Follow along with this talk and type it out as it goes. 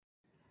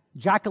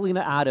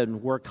Jacquelina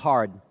Adden worked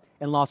hard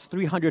and lost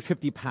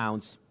 350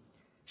 pounds.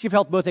 She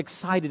felt both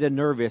excited and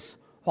nervous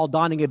while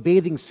donning a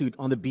bathing suit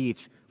on the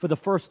beach for the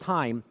first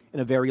time in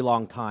a very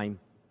long time.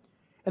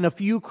 And a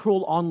few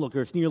cruel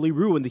onlookers nearly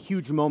ruined the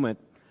huge moment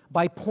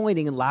by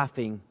pointing and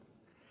laughing.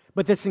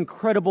 But this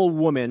incredible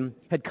woman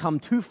had come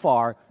too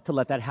far to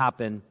let that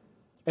happen,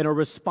 and her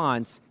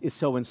response is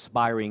so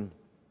inspiring.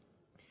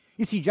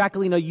 You see,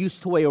 Jacquelina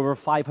used to weigh over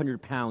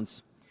 500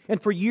 pounds, and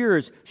for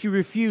years she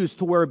refused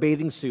to wear a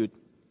bathing suit.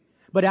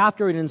 But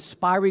after an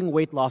inspiring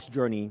weight loss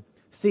journey,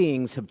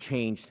 things have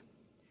changed.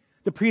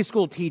 The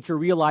preschool teacher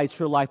realized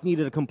her life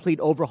needed a complete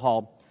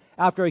overhaul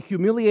after a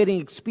humiliating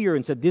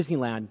experience at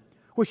Disneyland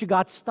where she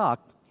got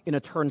stuck in a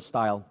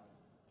turnstile.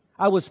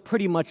 I was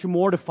pretty much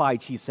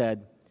mortified, she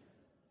said.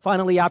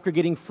 Finally, after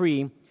getting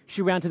free,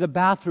 she ran to the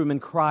bathroom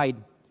and cried.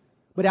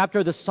 But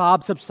after the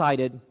sobs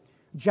subsided,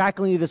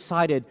 Jacqueline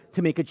decided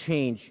to make a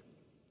change.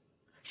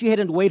 She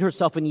hadn't weighed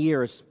herself in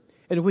years,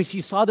 and when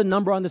she saw the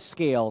number on the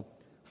scale,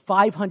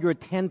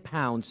 510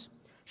 pounds,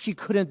 she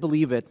couldn't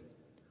believe it.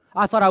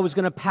 I thought I was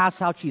going to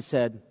pass out, she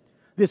said.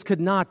 This could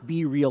not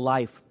be real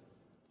life.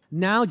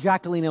 Now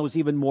Jacquelina was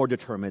even more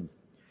determined.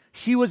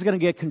 She was going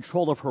to get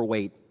control of her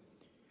weight.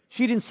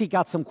 She didn't seek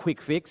out some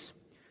quick fix.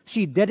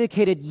 She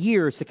dedicated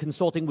years to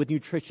consulting with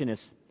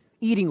nutritionists,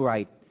 eating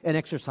right, and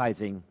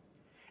exercising.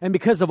 And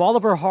because of all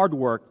of her hard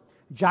work,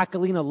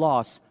 Jacquelina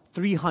lost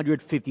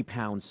 350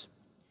 pounds.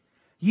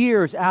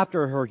 Years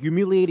after her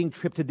humiliating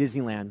trip to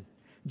Disneyland,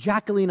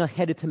 Jacquelina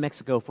headed to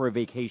Mexico for a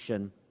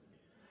vacation.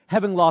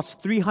 Having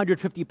lost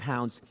 350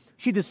 pounds,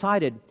 she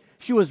decided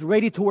she was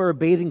ready to wear a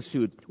bathing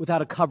suit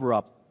without a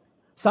cover-up,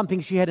 something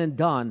she hadn't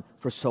done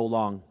for so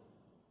long.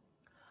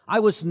 I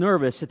was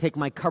nervous to take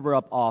my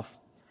cover-up off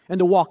and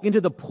to walk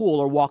into the pool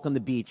or walk on the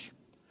beach.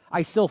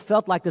 I still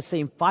felt like the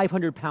same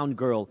 500-pound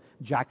girl,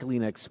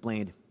 Jacquelina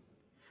explained.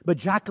 But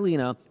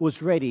Jacquelina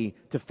was ready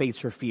to face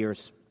her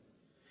fears.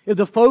 If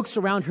the folks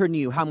around her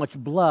knew how much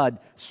blood,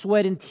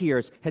 sweat, and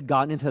tears had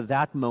gotten into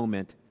that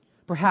moment,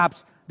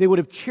 perhaps they would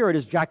have cheered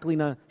as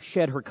Jacquelina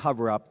shed her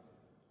cover-up.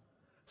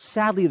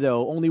 Sadly,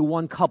 though, only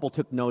one couple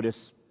took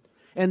notice,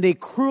 and they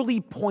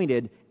cruelly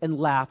pointed and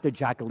laughed at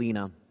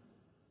Jacquelina.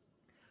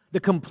 The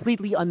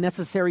completely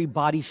unnecessary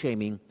body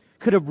shaming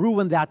could have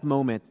ruined that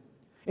moment.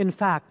 In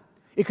fact,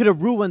 it could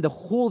have ruined the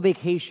whole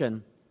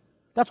vacation.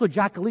 That's what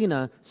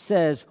Jacquelina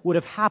says would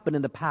have happened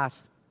in the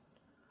past.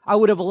 I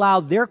would have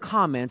allowed their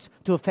comments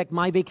to affect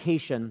my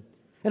vacation,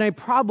 and I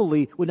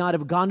probably would not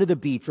have gone to the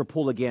beach or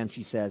pool again,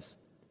 she says.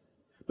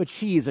 But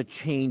she is a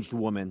changed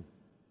woman.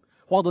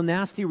 While the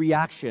nasty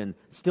reaction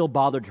still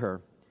bothered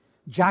her,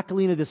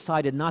 Jacquelina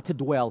decided not to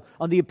dwell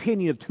on the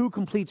opinion of two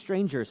complete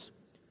strangers.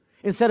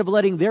 Instead of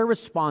letting their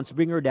response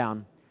bring her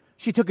down,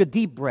 she took a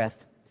deep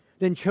breath,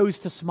 then chose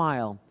to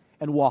smile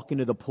and walk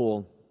into the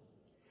pool.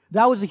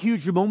 That was a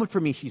huge moment for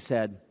me, she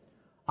said.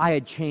 I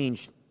had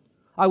changed.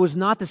 I was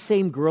not the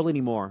same girl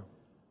anymore.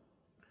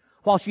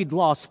 While she'd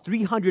lost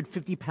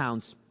 350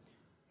 pounds,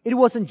 it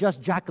wasn't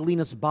just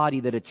Jacquelina's body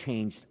that had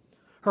changed.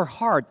 Her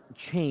heart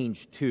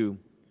changed too.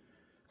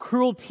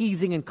 Cruel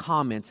teasing and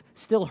comments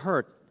still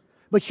hurt,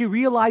 but she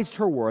realized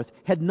her worth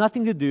had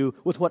nothing to do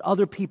with what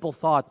other people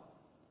thought.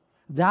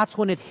 That's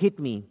when it hit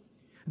me.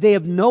 They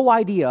have no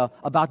idea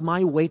about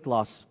my weight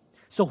loss,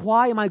 so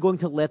why am I going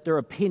to let their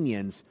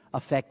opinions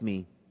affect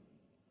me?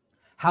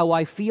 How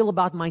I feel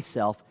about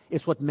myself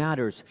is what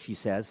matters, she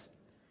says.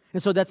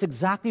 And so that's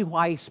exactly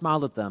why I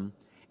smiled at them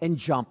and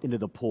jumped into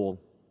the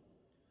pool.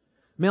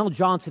 Mel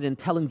Johnson, in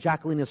telling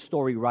Jacquelina's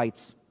story,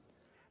 writes,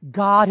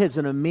 God has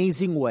an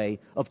amazing way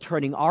of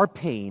turning our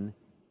pain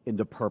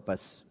into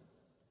purpose.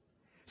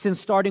 Since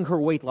starting her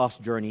weight loss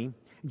journey,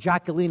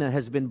 Jacquelina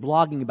has been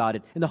blogging about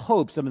it in the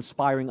hopes of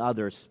inspiring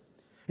others.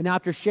 And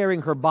after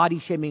sharing her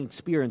body-shaming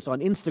experience on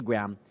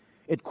Instagram,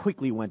 it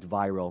quickly went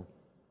viral.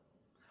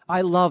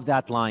 I love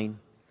that line.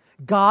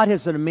 God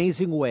has an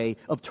amazing way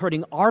of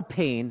turning our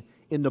pain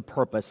into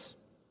purpose.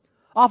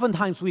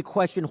 Oftentimes we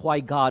question why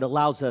God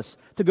allows us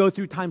to go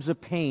through times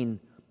of pain,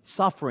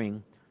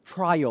 suffering,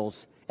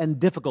 trials, and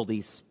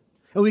difficulties.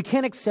 And we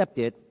can't accept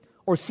it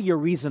or see a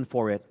reason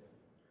for it.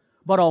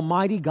 But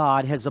Almighty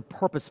God has a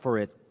purpose for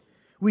it.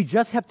 We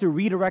just have to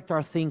redirect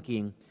our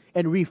thinking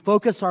and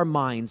refocus our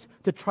minds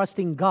to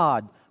trusting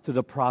God through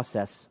the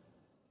process.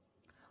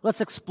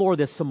 Let's explore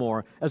this some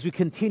more as we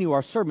continue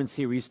our sermon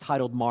series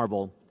titled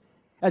Marvel.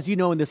 As you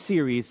know, in the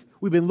series,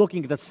 we've been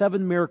looking at the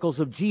 7 miracles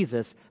of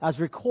Jesus as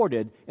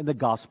recorded in the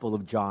Gospel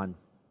of John.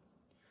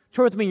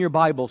 Turn with me in your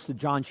Bibles to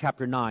John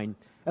chapter 9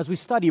 as we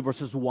study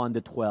verses 1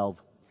 to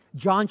 12.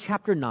 John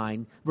chapter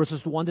 9,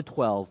 verses 1 to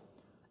 12.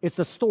 It's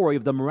the story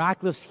of the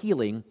miraculous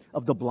healing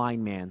of the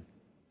blind man.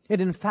 And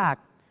in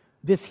fact,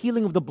 this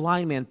healing of the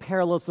blind man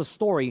parallels the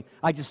story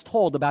I just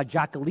told about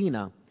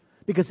Jacquelina,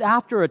 because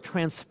after a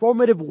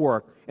transformative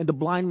work in the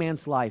blind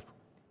man's life,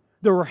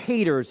 there were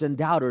haters and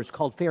doubters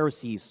called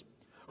Pharisees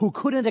who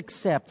couldn't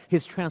accept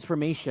his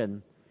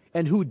transformation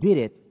and who did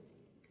it.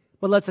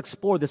 But let's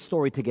explore this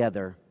story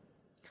together.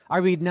 I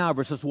read now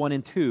verses 1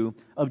 and 2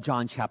 of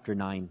John chapter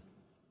 9.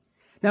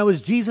 Now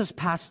as Jesus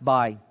passed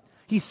by,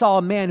 he saw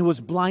a man who was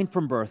blind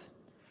from birth.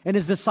 And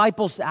his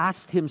disciples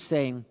asked him,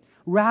 saying,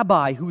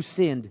 Rabbi, who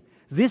sinned,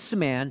 this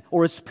man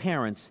or his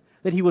parents,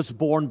 that he was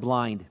born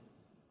blind?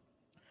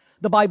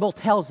 The Bible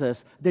tells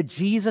us that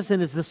Jesus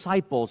and his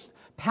disciples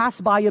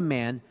passed by a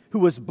man who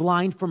was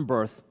blind from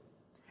birth.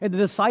 And the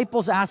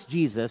disciples asked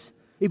Jesus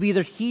if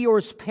either he or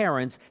his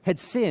parents had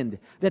sinned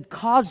that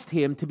caused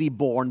him to be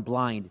born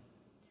blind.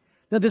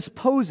 Now, this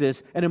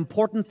poses an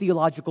important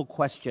theological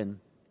question.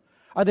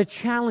 Are the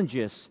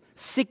challenges,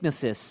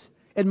 sicknesses,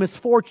 and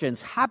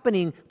misfortunes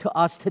happening to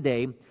us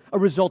today a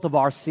result of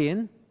our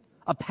sin,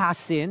 a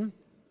past sin,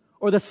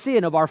 or the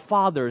sin of our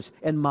fathers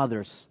and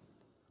mothers?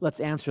 Let's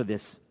answer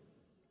this.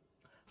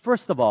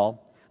 First of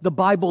all, the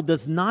Bible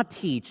does not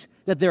teach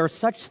that there are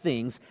such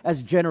things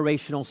as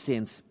generational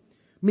sins,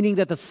 meaning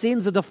that the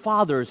sins of the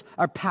fathers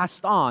are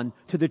passed on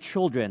to the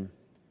children.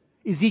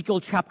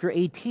 Ezekiel chapter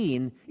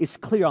 18 is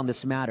clear on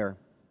this matter.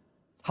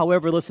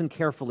 However, listen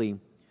carefully.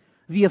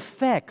 The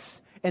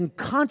effects and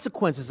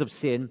consequences of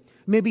sin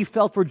may be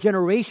felt for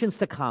generations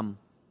to come,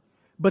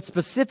 but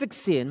specific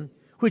sin,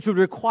 which would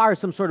require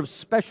some sort of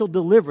special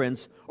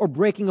deliverance or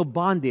breaking of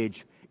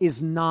bondage,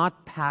 is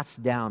not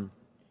passed down.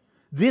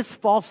 This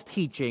false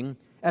teaching,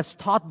 as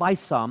taught by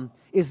some,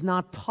 is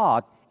not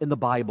taught in the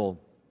Bible.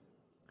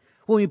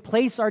 When we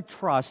place our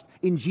trust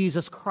in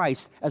Jesus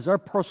Christ as our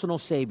personal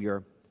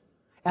Savior,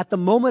 at the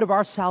moment of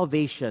our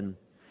salvation,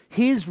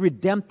 His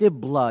redemptive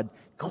blood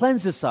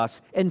cleanses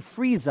us and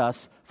frees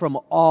us from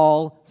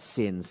all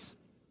sins.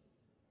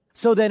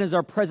 So then, is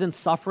our present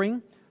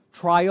suffering,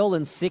 trial,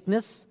 and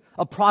sickness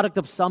a product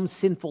of some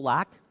sinful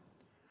act?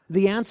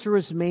 The answer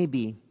is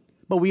maybe,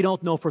 but we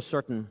don't know for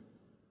certain.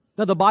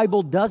 Now, the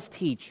Bible does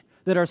teach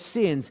that our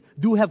sins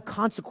do have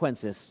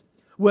consequences,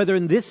 whether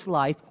in this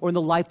life or in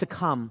the life to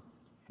come,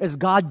 as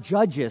God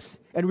judges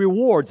and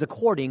rewards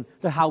according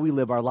to how we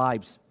live our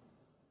lives.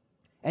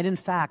 And in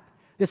fact,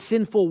 the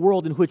sinful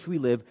world in which we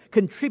live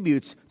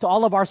contributes to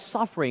all of our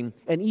suffering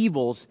and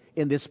evils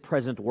in this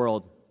present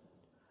world.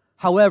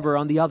 However,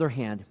 on the other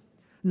hand,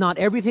 not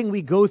everything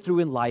we go through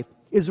in life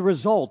is a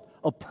result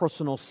of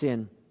personal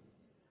sin.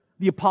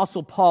 The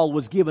Apostle Paul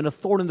was given a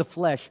thorn in the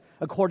flesh,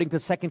 according to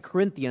 2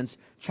 Corinthians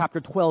chapter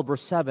 12,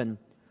 verse 7,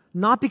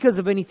 not because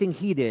of anything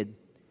he did,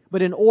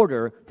 but in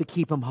order to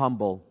keep him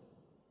humble.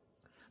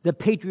 The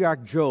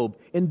patriarch Job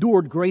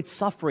endured great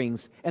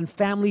sufferings and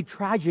family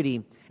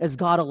tragedy as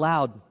God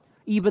allowed,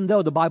 even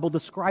though the Bible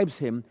describes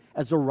him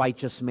as a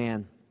righteous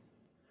man.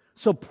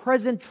 So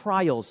present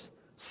trials,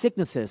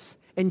 sicknesses,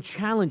 and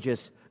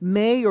challenges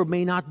may or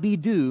may not be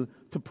due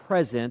to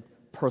present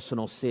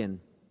personal sin.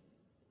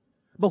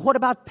 But what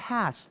about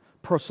past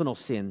personal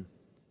sin?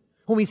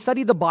 When we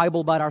study the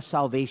Bible about our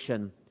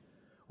salvation,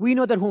 we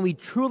know that when we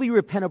truly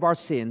repent of our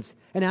sins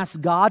and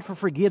ask God for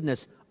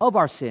forgiveness of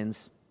our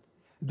sins,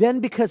 then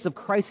because of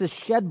Christ's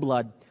shed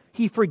blood,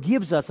 He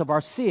forgives us of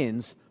our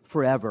sins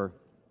forever.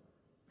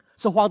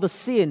 So while the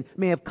sin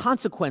may have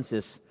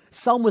consequences,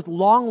 some with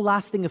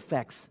long-lasting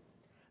effects,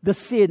 the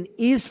sin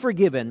is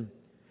forgiven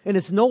and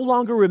is no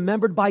longer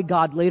remembered by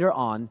God later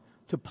on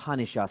to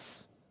punish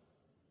us.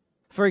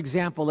 For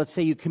example, let's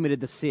say you committed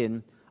the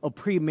sin of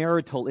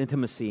premarital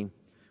intimacy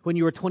when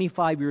you were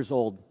 25 years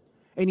old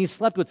and you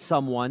slept with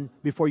someone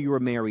before you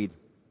were married.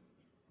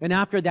 And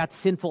after that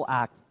sinful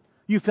act,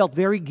 you felt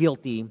very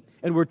guilty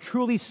and were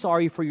truly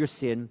sorry for your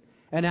sin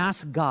and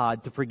asked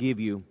God to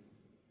forgive you.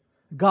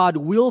 God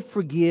will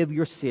forgive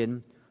your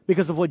sin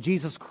because of what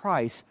Jesus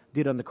Christ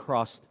did on the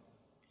cross.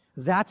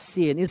 That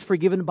sin is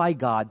forgiven by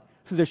God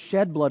through the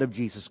shed blood of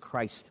Jesus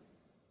Christ.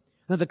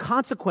 Now, the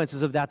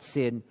consequences of that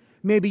sin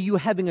may be you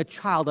having a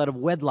child out of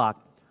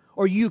wedlock,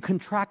 or you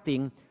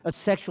contracting a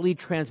sexually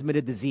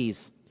transmitted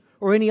disease,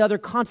 or any other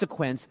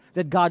consequence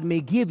that God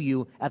may give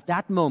you at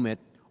that moment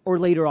or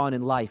later on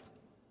in life.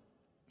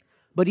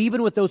 But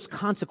even with those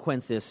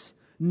consequences,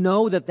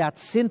 know that that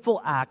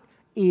sinful act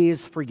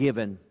is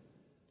forgiven.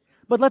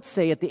 But let's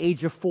say at the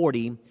age of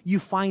 40, you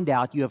find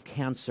out you have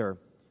cancer.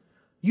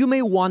 You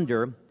may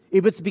wonder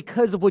if it's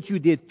because of what you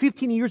did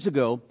 15 years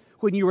ago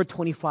when you were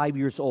 25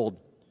 years old.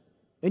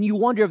 And you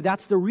wonder if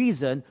that's the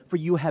reason for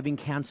you having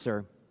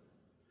cancer.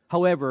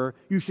 However,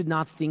 you should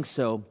not think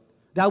so.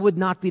 That would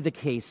not be the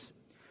case.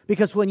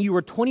 Because when you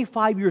were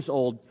 25 years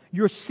old,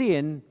 your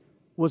sin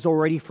was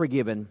already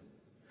forgiven.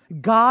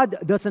 God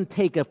doesn't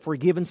take a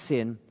forgiven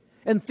sin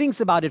and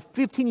thinks about it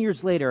 15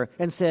 years later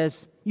and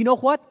says, you know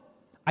what?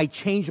 I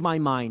changed my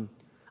mind.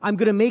 I'm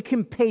going to make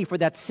him pay for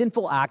that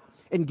sinful act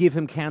and give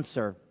him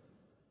cancer.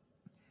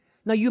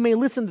 Now, you may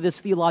listen to this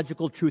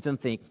theological truth and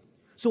think,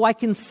 so I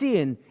can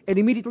sin and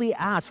immediately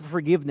ask for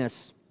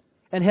forgiveness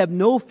and have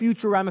no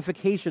future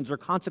ramifications or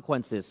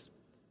consequences.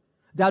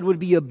 That would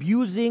be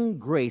abusing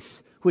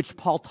grace, which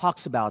Paul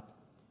talks about.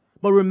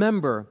 But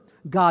remember,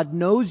 God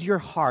knows your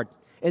heart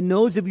and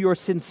knows if you are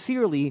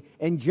sincerely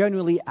and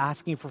genuinely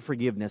asking for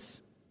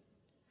forgiveness.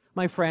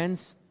 My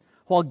friends,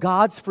 while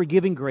God's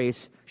forgiving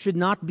grace should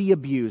not be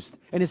abused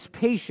and His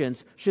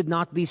patience should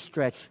not be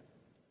stretched,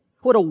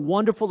 what a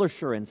wonderful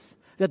assurance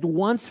that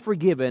once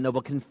forgiven of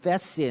a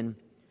confessed sin,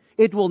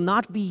 it will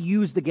not be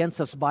used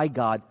against us by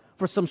God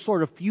for some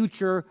sort of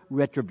future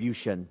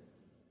retribution.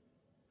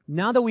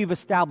 Now that we've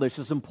established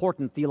this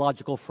important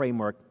theological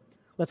framework,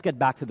 let's get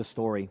back to the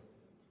story.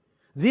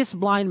 This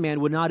blind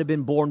man would not have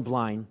been born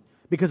blind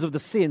because of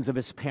the sins of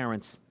his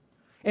parents.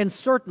 And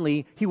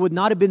certainly, he would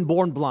not have been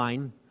born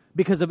blind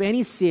because of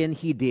any sin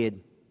he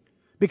did.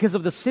 Because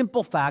of the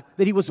simple fact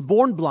that he was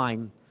born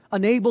blind,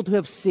 unable to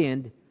have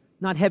sinned,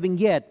 not having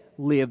yet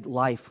lived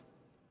life.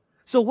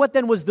 So what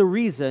then was the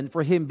reason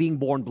for him being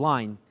born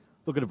blind?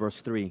 Look at verse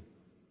 3.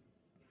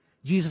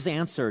 Jesus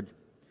answered,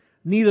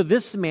 "Neither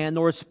this man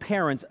nor his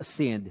parents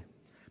sinned,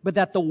 but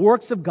that the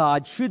works of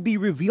God should be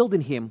revealed in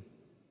him."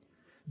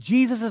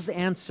 Jesus'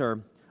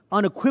 answer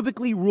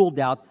unequivocally ruled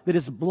out that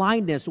his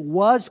blindness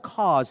was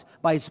caused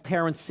by his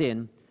parents'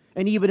 sin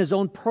and even his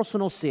own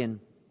personal sin.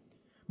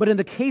 But in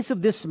the case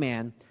of this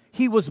man,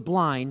 he was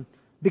blind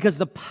because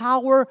the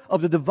power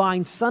of the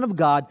divine Son of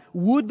God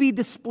would be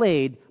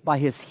displayed by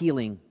his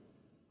healing.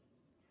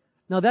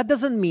 Now, that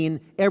doesn't mean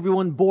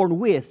everyone born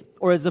with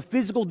or as a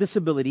physical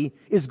disability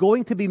is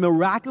going to be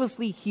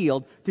miraculously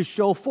healed to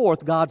show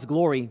forth God's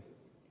glory.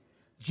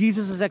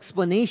 Jesus'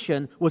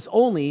 explanation was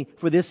only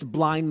for this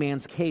blind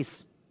man's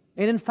case.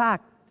 And in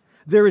fact,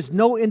 there is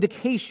no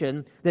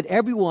indication that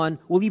everyone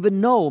will even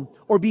know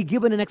or be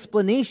given an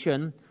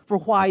explanation for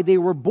why they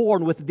were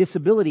born with a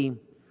disability,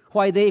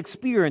 why they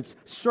experience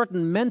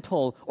certain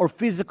mental or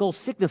physical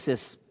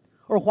sicknesses,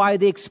 or why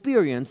they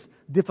experience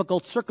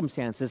difficult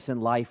circumstances in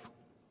life.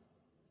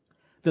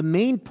 The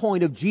main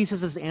point of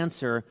Jesus'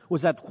 answer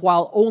was that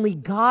while only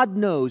God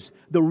knows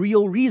the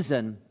real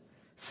reason,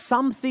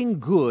 something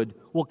good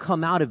will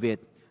come out of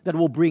it that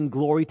will bring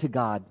glory to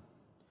God.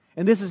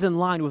 And this is in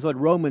line with what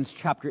Romans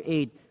chapter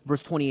 8,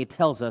 verse 28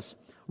 tells us.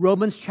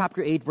 Romans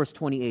chapter 8, verse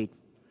 28.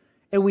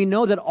 "And we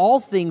know that all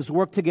things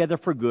work together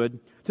for good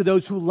to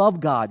those who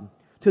love God,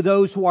 to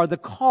those who are the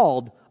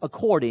called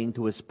according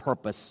to his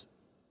purpose."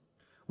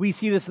 We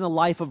see this in the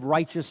life of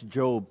righteous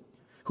Job,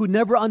 who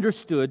never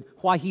understood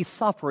why he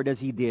suffered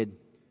as he did,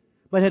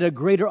 but had a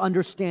greater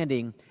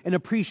understanding and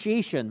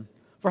appreciation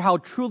for how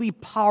truly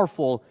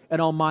powerful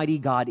and almighty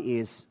God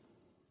is.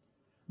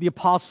 The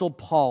Apostle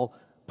Paul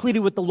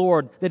pleaded with the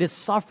Lord that his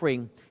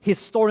suffering,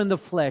 his thorn in the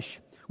flesh,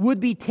 would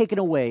be taken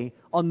away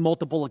on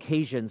multiple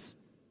occasions.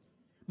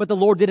 But the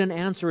Lord didn't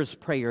answer his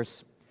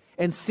prayers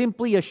and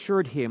simply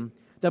assured him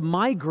that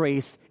my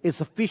grace is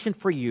sufficient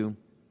for you,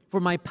 for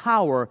my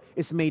power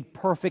is made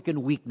perfect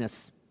in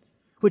weakness,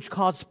 which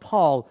caused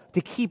Paul to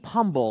keep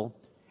humble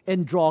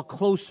and draw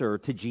closer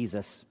to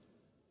Jesus.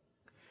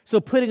 So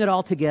putting it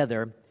all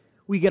together,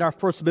 we get our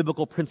first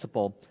biblical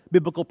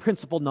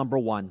principle number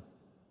 1.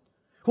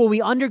 When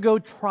we undergo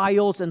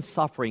trials and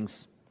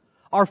sufferings,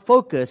 our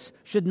focus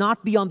should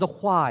not be on the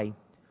why,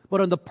 but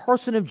on the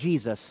person of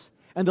Jesus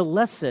and the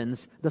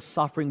lessons the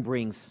suffering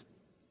brings.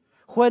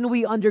 When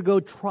we undergo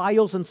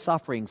trials and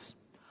sufferings,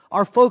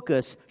 our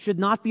focus should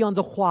not be on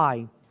the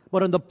why,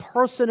 but on the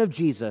person of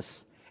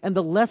Jesus and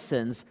the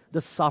lessons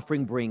the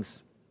suffering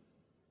brings.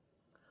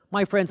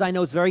 My friends, I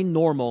know it's very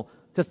normal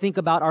to think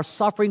about our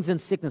sufferings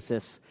and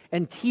sicknesses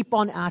and keep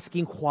on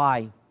asking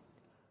why.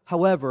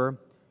 However,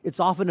 it's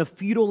often a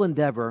futile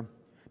endeavor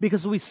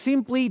because we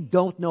simply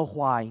don't know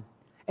why,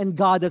 and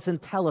God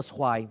doesn't tell us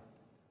why.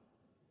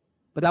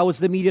 But that was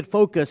the immediate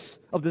focus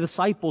of the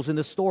disciples in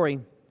the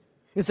story.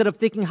 Instead of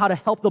thinking how to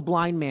help the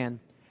blind man,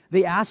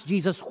 they asked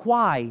Jesus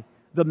why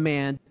the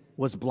man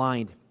was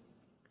blind.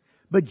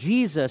 But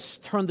Jesus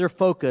turned their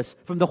focus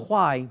from the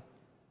why,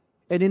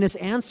 and in his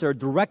answer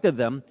directed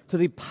them to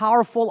the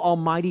powerful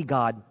Almighty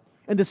God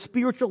and the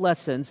spiritual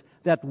lessons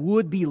that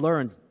would be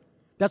learned.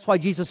 That's why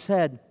Jesus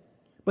said,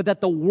 "But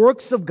that the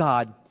works of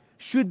God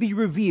should be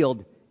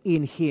revealed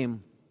in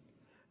him."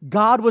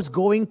 God was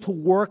going to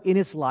work in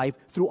his life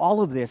through all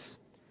of this.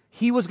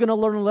 He was going to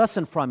learn a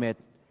lesson from it,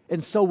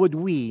 and so would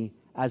we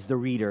as the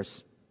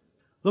readers.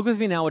 Look with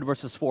me now at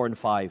verses 4 and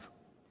 5.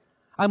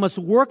 "I must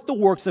work the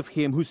works of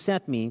him who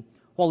sent me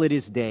while it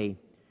is day.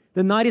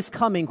 The night is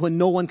coming when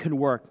no one can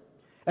work.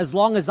 As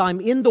long as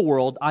I'm in the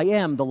world, I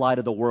am the light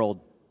of the world."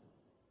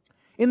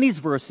 In these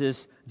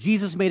verses,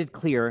 Jesus made it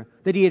clear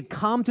that he had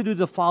come to do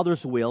the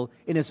Father's will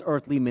in his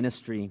earthly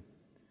ministry.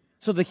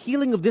 So the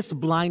healing of this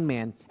blind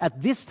man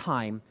at this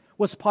time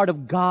was part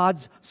of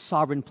God's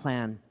sovereign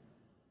plan.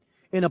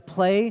 In a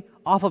play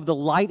off of the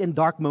light and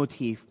dark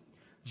motif,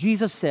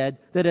 Jesus said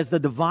that as the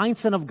divine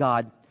Son of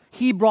God,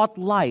 he brought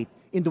light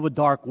into a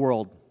dark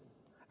world.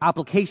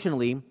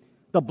 Applicationally,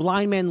 the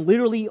blind man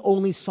literally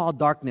only saw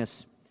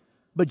darkness,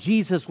 but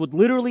Jesus would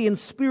literally and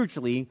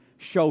spiritually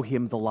show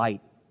him the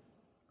light.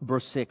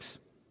 Verse 6.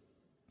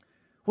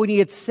 "When he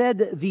had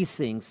said these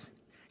things,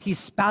 he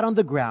spat on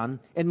the ground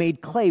and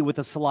made clay with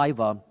the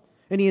saliva,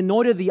 and he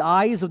anointed the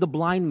eyes of the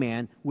blind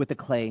man with the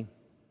clay."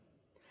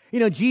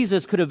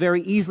 Jesus could have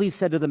very easily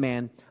said to the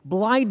man,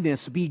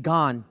 "Blindness, be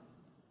gone."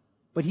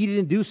 But he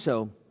didn't do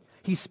so.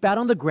 He spat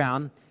on the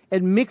ground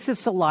and mixed his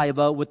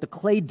saliva with the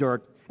clay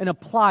dirt and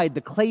applied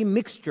the clay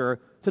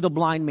mixture to the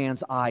blind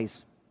man's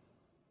eyes.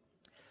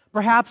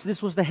 Perhaps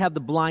this was to have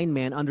the blind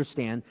man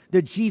understand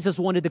that Jesus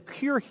wanted to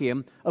cure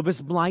him of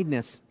his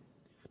blindness.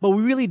 But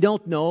we really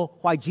don't know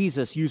why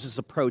Jesus used this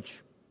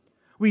approach.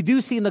 We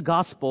do see in the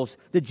Gospels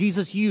that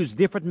Jesus used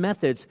different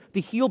methods to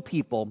heal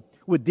people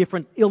with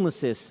different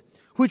illnesses,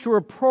 which were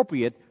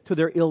appropriate to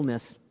their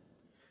illness.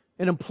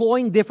 And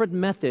employing different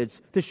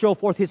methods to show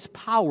forth His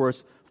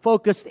powers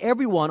focused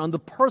everyone on the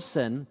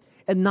person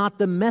and not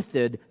the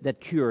method that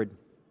cured.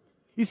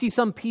 You see,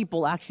 some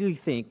people actually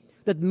think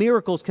that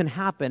miracles can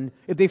happen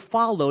if they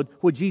followed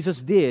what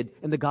Jesus did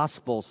in the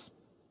Gospels.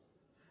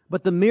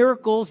 But the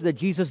miracles that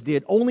Jesus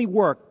did only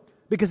worked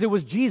because it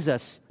was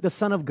Jesus, the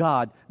Son of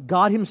God,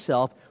 God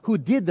Himself, who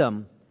did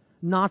them,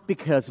 not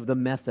because of the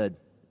method.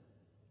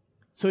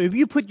 So if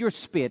you put your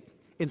spit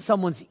in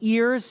someone's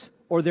ears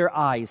or their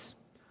eyes,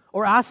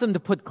 or ask them to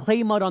put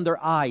clay mud on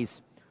their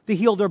eyes to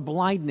heal their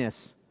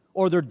blindness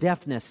or their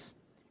deafness,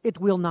 it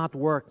will not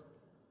work.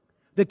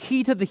 The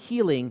key to the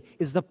healing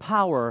is the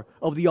power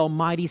of the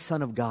Almighty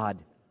Son of God.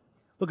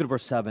 Look at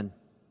verse 7.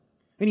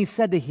 And He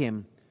said to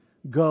him,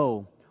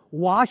 "Go,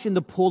 wash in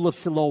the pool of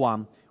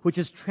Siloam," which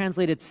is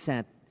translated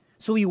sent.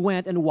 So he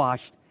went and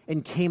washed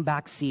and came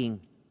back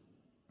seeing.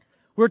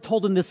 We're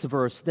told in this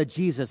verse that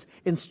Jesus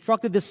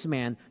instructed this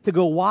man to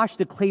go wash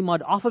the clay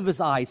mud off of his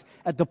eyes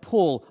at the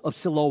pool of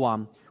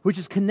Siloam, which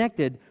is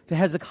connected to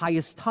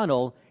Hezekiah's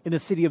tunnel in the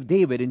city of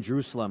David in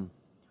Jerusalem.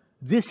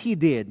 This he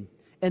did,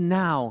 and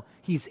now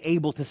he's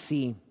able to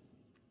see.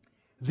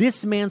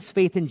 This man's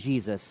faith in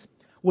Jesus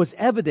was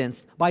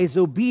evidenced by his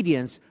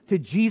obedience to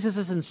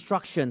Jesus'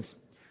 instructions,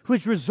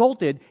 which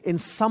resulted in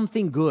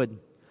something good,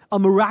 a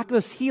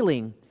miraculous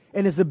healing,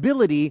 and his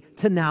ability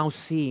to now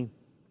see.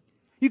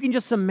 You can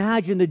just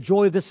imagine the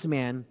joy of this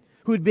man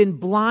who had been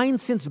blind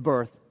since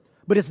birth,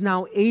 but is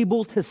now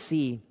able to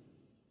see.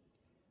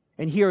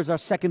 And here's our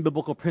second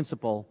biblical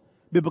principle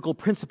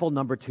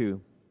number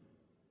 2.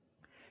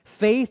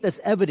 Faith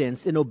as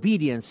evidence in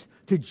obedience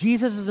to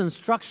Jesus'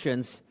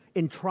 instructions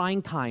in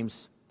trying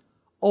times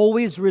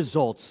always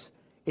results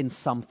in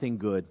something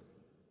good.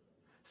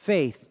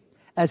 Faith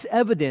as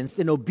evidenced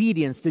in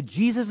obedience to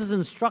Jesus'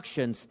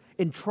 instructions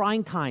in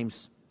trying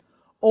times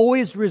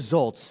always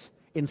results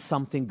in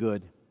something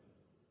good.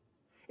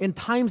 In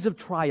times of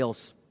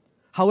trials,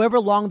 however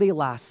long they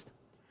last,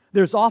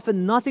 there's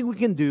often nothing we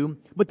can do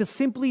but to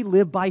simply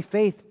live by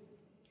faith.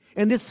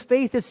 And this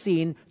faith is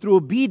seen through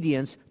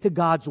obedience to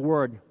God's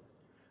Word.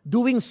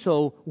 Doing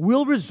so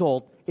will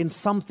result in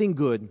something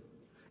good,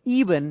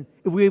 even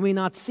if we may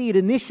not see it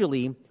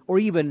initially or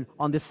even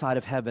on this side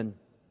of heaven.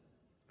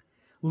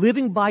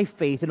 Living by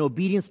faith and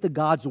obedience to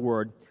God's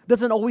Word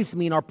doesn't always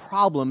mean our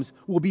problems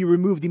will be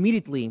removed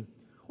immediately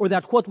or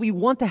that what we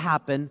want to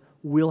happen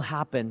will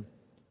happen.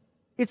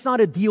 It's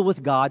not a deal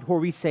with God where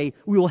we say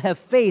we will have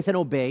faith and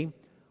obey,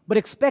 but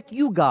expect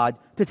you, God,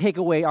 to take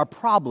away our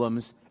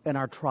problems and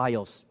our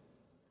trials.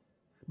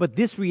 But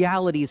this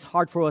reality is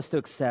hard for us to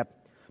accept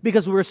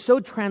because we're so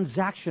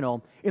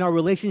transactional in our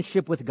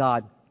relationship with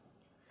God.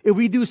 If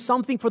we do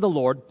something for the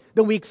Lord,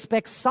 then we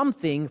expect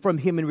something from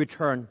Him in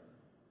return.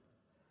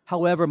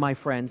 However, my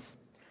friends,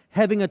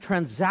 having a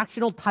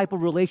transactional type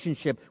of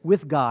relationship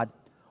with God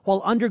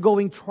while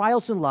undergoing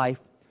trials in life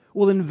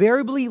will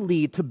invariably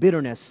lead to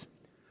bitterness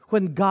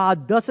when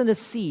God doesn't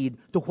accede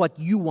to what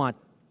you want,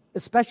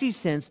 especially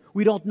since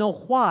we don't know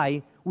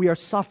why we are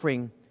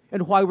suffering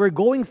and why we're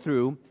going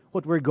through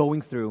what we're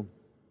going through.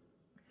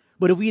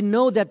 But if we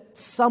know that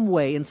some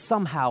way and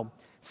somehow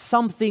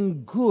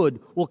something good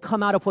will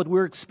come out of what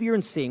we're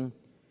experiencing,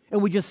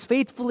 and we just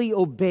faithfully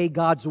obey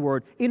God's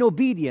Word in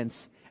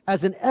obedience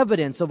as an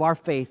evidence of our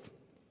faith,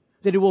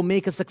 that it will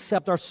make us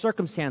accept our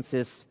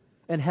circumstances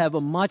and have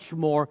a much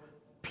more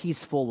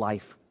peaceful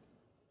life.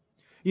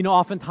 You know,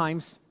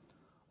 oftentimes,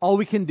 all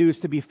we can do is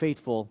to be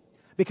faithful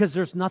because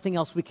there's nothing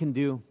else we can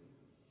do.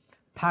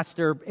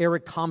 Pastor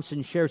Eric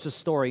Thompson shares a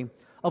story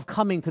of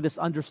coming to this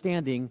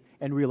understanding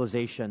and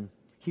realization.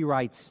 He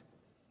writes,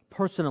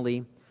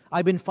 "Personally,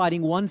 I've been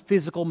fighting one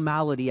physical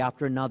malady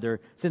after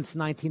another since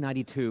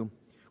 1992,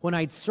 when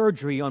I had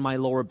surgery on my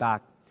lower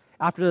back,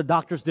 after the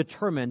doctors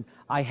determined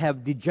I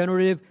have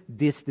degenerative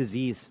disc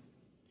disease.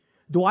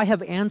 Do I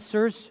have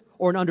answers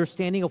or an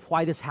understanding of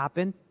why this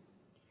happened?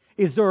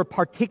 Is there a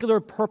particular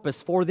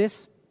purpose for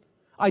this?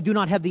 I do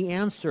not have the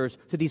answers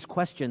to these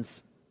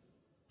questions.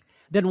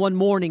 Then one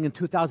morning in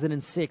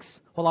 2006,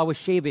 while I was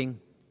shaving,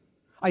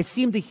 I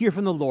seemed to hear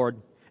from the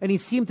Lord, and He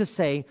seemed to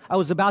say I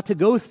was about to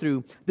go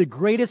through the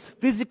greatest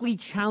physically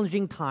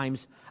challenging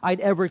times I'd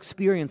ever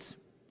experienced.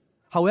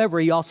 However,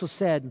 He also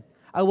said,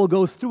 I will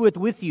go through it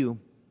with you.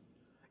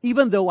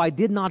 Even though I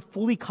did not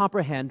fully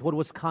comprehend what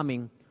was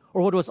coming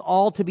or what was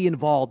all to be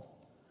involved,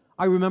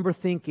 I remember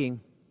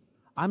thinking,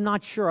 I'm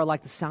not sure I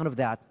like the sound of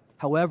that.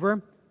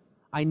 However,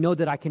 I know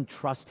that I can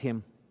trust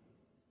Him.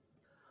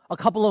 A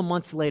couple of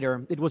months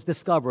later, it was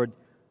discovered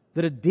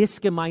that a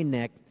disc in my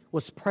neck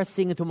was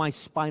pressing into my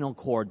spinal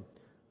cord.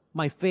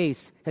 My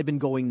face had been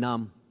going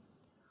numb.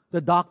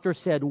 The doctor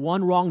said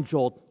one wrong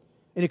jolt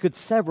and it could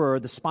sever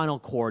the spinal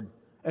cord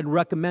and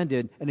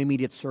recommended an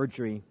immediate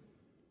surgery.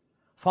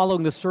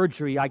 Following the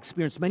surgery, I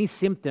experienced many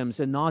symptoms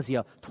and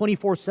nausea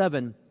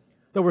 24/7.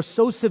 that were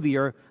so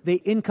severe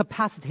they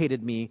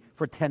incapacitated me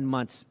for 10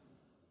 months.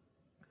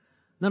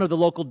 None of the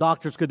local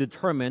doctors could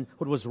determine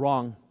what was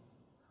wrong.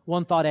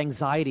 One thought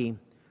anxiety.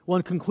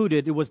 One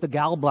concluded it was the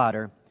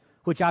gallbladder,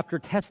 which after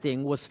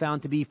testing was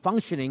found to be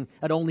functioning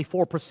at only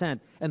 4%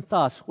 and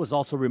thus was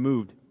also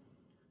removed.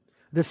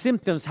 The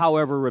symptoms,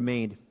 however,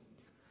 remained.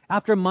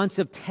 After months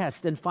of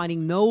tests and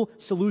finding no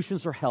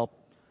solutions or help,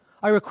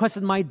 I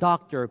requested my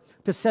doctor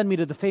to send me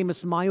to the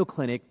famous Mayo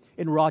Clinic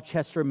in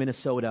Rochester,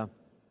 Minnesota.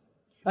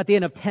 At the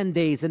end of 10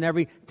 days and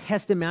every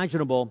test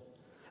imaginable,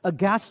 a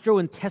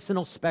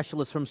gastrointestinal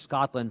specialist from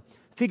Scotland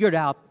figured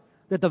out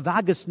that the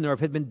vagus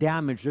nerve had been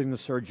damaged during the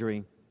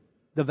surgery.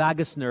 The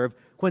vagus nerve,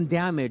 when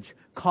damaged,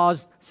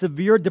 caused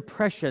severe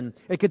depression.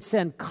 It could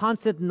send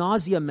constant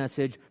nausea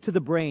message to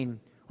the brain,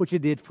 which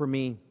it did for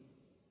me.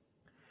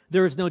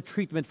 There is no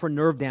treatment for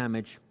nerve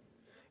damage.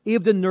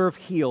 If the nerve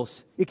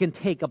heals, it can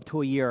take up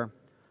to a year.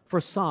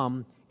 For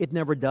some, it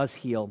never does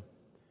heal.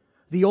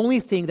 The only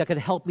thing that could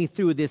help me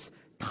through this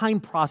time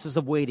process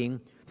of waiting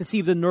to see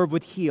if the nerve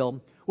would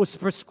heal was to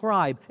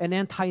prescribe an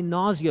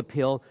anti-nausea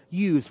pill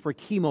used for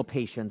chemo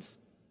patients.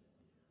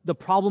 The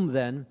problem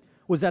then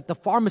was that the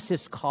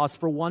pharmacist's cost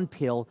for one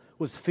pill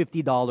was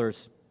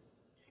 $50.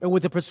 And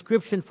with the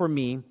prescription for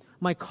me,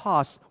 my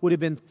cost would have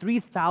been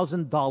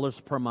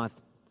 $3,000 per month.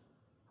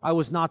 I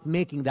was not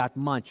making that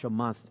much a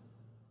month.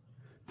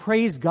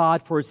 Praise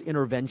God for His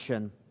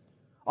intervention.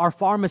 Our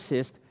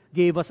pharmacist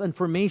gave us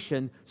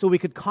information so we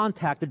could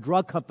contact the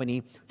drug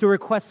company to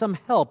request some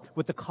help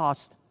with the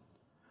cost.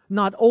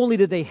 Not only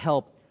did they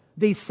help,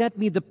 they sent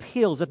me the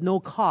pills at no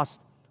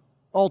cost.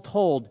 All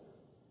told,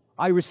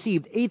 I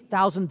received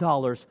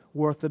 $8,000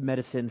 worth of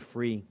medicine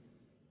free.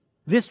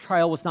 This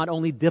trial was not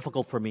only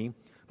difficult for me,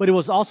 but it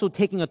was also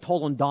taking a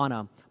toll on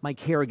Donna, my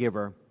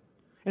caregiver.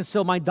 And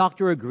so my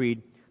doctor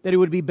agreed that it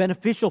would be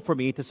beneficial for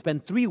me to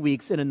spend 3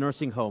 weeks in a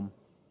nursing home.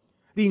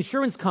 The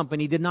insurance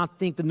company did not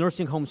think the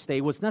nursing home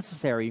stay was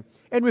necessary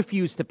and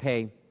refused to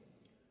pay.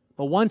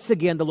 But once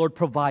again, the Lord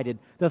provided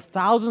the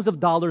thousands of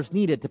dollars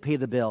needed to pay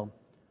the bill.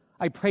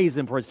 I praise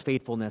Him for His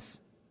faithfulness.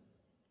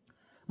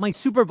 My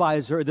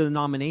supervisor at the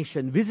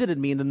denomination visited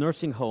me in the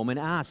nursing home and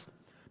asked,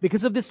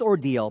 because of this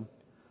ordeal,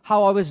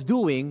 how I was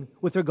doing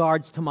with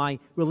regards to my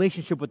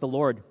relationship with the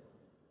Lord.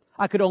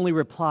 I could only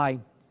reply,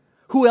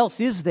 "Who else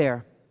is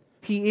there?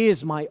 He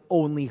is my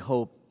only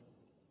hope."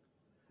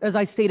 As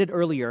I stated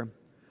earlier,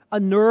 a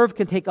nerve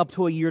can take up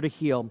to a year to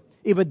heal,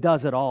 if it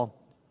does at all.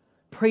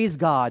 Praise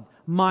God,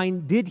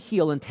 mine did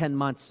heal in 10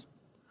 months.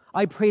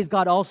 I praise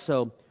God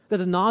also that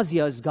the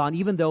nausea is gone,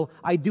 even though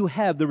I do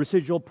have the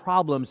residual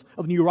problems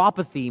of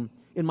neuropathy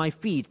in my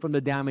feet from the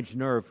damaged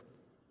nerve.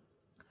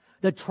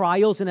 The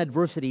trials and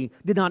adversity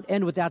did not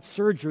end with that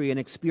surgery and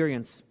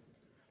experience.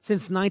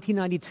 Since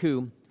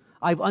 1992,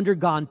 I've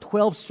undergone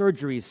 12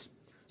 surgeries,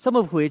 some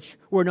of which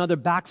were another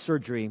back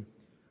surgery,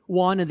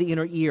 one in the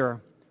inner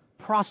ear,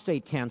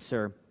 prostate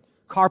cancer,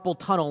 carpal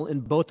tunnel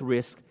in both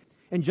wrists,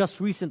 and just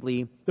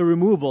recently, the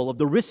removal of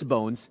the wrist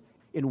bones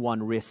in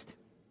one wrist.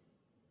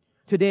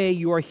 Today,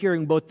 you are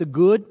hearing both the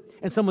good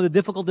and some of the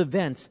difficult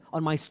events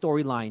on my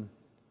storyline.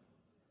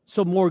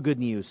 So more good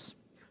news.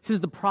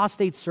 Since the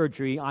prostate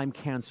surgery, I'm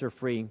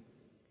cancer-free.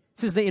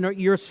 Since the inner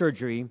ear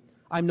surgery,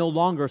 I'm no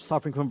longer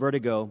suffering from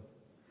vertigo.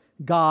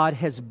 God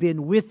has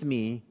been with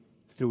me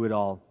through it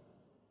all.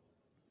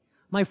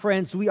 My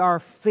friends, we are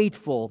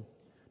faithful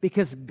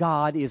because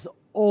God is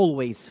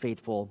always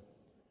faithful.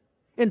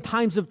 In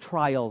times of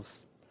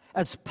trials,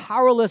 as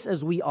powerless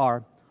as we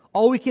are,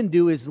 all we can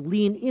do is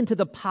lean into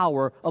the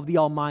power of the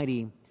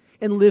Almighty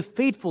and live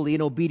faithfully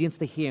in obedience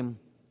to Him.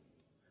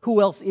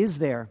 Who else is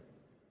there?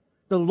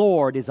 The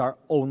Lord is our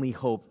only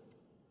hope.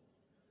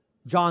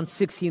 John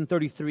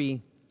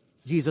 16:33,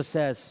 Jesus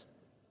says,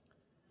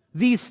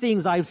 "These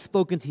things I have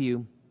spoken to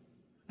you,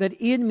 that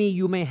in me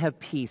you may have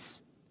peace.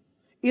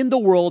 In the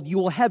world you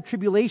will have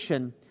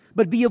tribulation,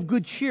 but be of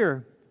good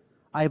cheer.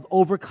 I have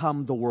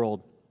overcome the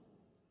world."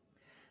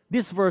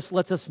 This verse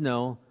lets us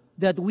know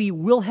that we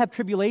will have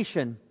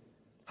tribulation.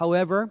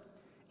 However,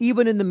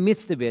 even in the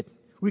midst of it,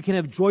 we can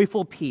have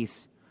joyful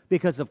peace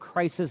because of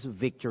Christ's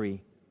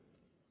victory.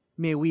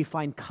 May we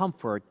find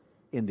comfort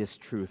in this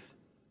truth.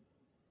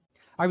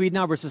 I read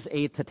now verses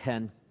 8 to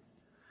 10.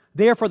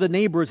 Therefore the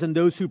neighbors and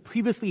those who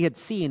previously had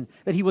seen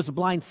that he was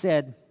blind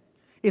said,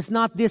 "Is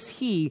not this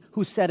he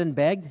who sat and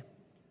begged?"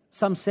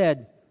 Some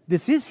said,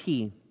 "This is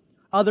he."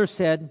 Others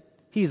said,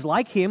 "He is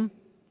like him."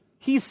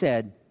 He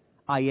said,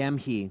 "I am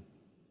he."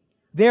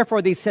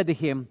 Therefore they said to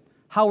him,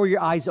 "How were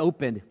your eyes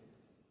opened?"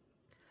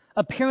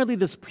 Apparently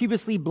this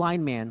previously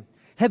blind man,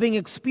 having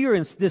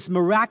experienced this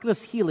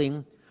miraculous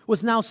healing,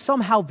 was now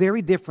somehow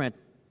very different.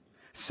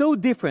 So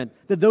different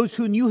that those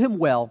who knew him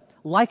well,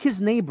 like his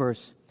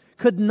neighbors,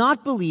 could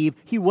not believe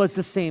he was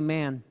the same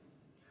man.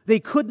 They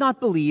could not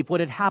believe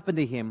what had happened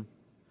to him.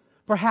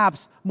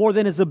 Perhaps more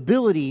than his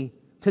ability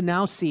to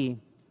now see.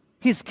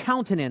 His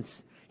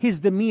countenance, his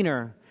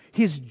demeanor,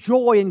 his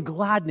joy and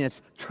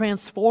gladness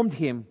transformed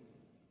him.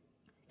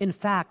 In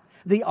fact,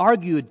 they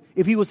argued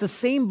if he was the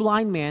same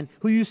blind man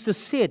who used to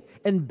sit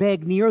and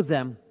beg near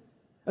them.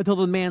 until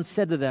the man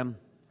said to them,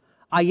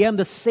 I am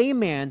the same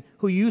man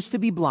who used to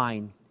be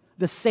blind,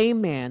 the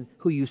same man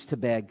who used to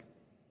beg.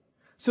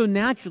 So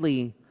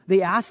naturally,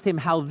 they asked him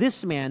how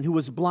this man who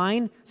was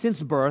blind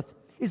since birth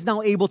is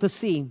now able to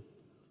see.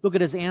 Look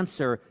at his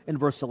answer in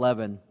verse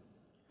 11.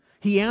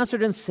 He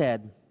answered and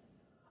said,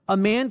 a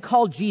man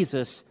called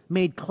Jesus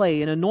made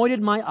clay and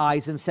anointed my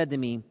eyes and said to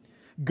me,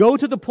 go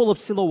to the pool of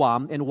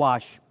Siloam and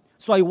wash.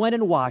 So I went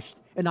and washed,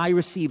 and I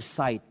received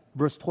sight.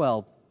 Verse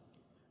 12.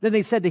 Then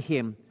they said to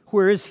him,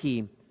 where is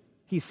he?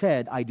 He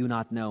said, I do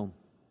not know.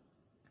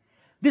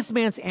 This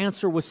man's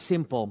answer was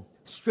simple,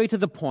 straight to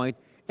the point,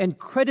 and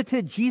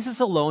credited Jesus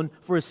alone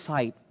for his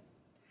sight.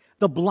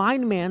 The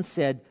blind man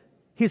said,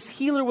 his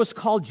healer was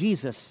called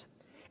Jesus,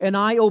 and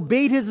I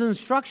obeyed his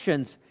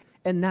instructions,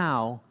 and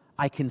now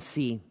I can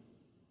see.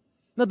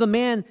 Now the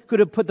man could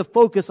have put the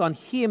focus on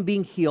him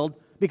being healed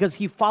because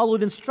he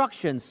followed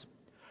instructions,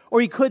 or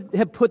he could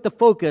have put the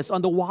focus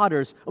on the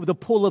waters of the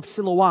pool of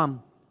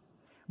Siloam.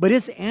 But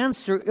his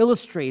answer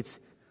illustrates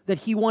that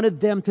he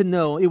wanted them to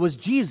know it was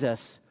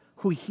Jesus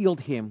who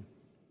healed him.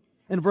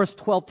 And verse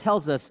 12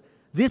 tells us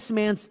this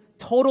man's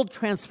total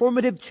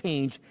transformative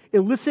change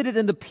elicited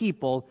in the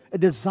people a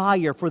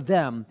desire for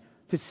them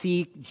to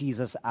seek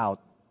Jesus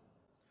out.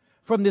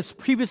 From this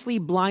previously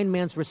blind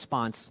man's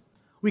response,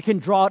 we can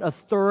draw out a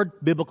third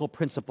biblical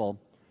principle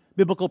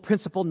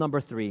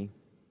number 3.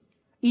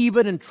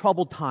 Even in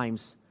troubled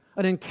times,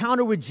 an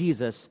encounter with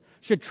Jesus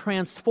should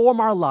transform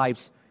our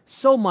lives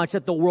so much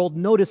that the world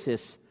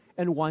notices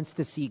and wants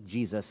to seek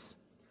Jesus.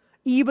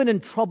 Even in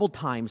troubled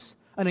times,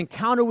 an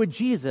encounter with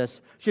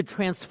Jesus should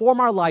transform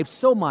our lives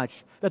so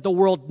much that the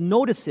world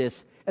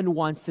notices and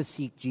wants to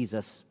seek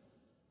Jesus.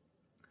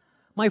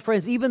 My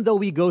friends, even though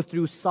we go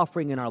through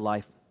suffering in our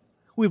life,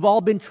 we've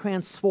all been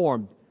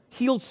transformed,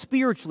 healed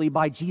spiritually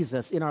by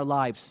Jesus in our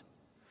lives.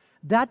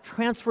 That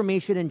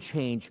transformation and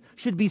change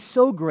should be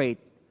so great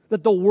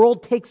that the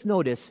world takes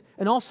notice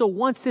and also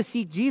wants to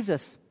seek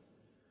Jesus.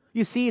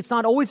 You see, it's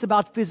not always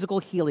about physical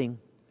healing.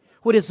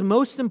 What is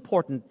most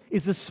important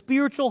is the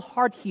spiritual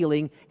heart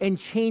healing and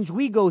change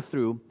we go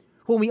through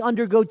when we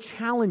undergo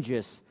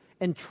challenges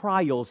and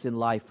trials in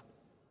life.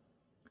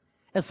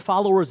 As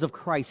followers of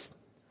Christ,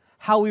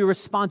 how we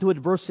respond to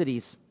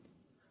adversities,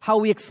 how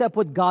we accept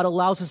what God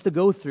allows us to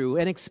go through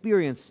and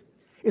experience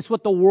is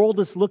what the world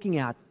is looking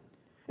at.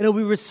 And if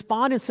we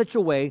respond in such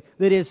a way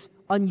that is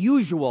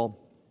unusual,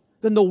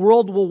 then the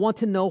world will want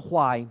to know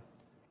why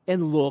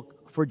and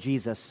look for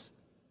Jesus.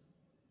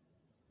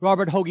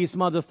 Robert Hoagie's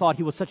mother thought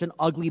he was such an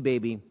ugly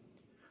baby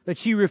that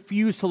she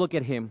refused to look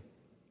at him.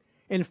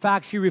 In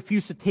fact, she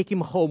refused to take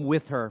him home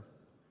with her.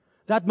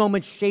 That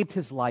moment shaped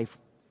his life,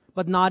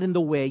 but not in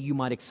the way you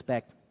might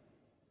expect.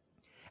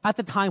 At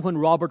the time when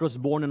Robert was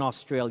born in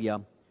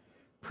Australia,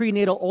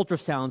 prenatal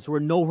ultrasounds were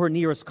nowhere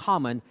near as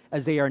common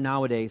as they are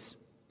nowadays.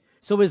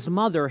 So his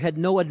mother had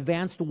no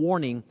advanced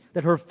warning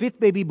that her fifth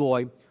baby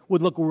boy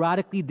would look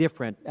radically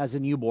different as a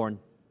newborn.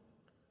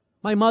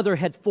 My mother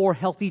had 4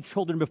 healthy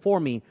children before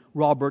me,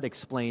 Robert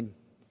explained.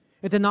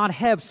 And to not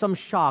have some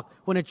shock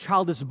when a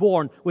child is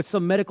born with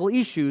some medical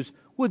issues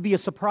would be a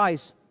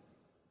surprise.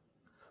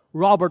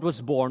 Robert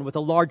was born with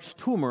a large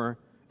tumor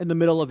in the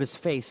middle of his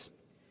face,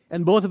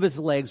 and both of his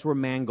legs were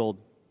mangled.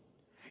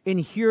 In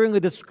hearing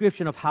a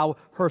description of how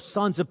her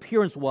son's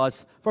appearance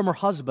was from her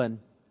husband,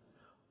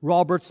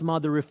 Robert's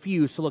mother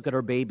refused to look at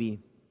her baby.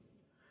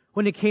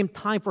 When it came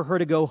time for her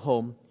to go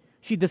home,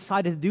 she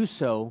decided to do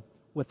so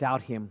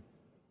without him.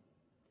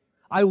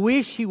 I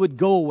wish he would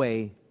go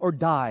away or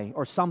die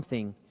or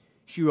something,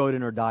 she wrote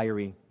in her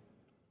diary.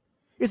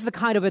 It's the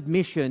kind of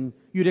admission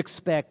you'd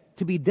expect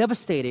to be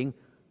devastating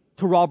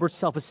to Robert's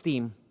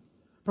self-esteem,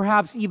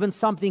 perhaps even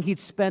something he'd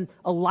spent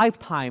a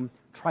lifetime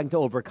trying to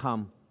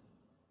overcome.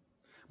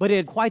 But it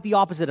had quite the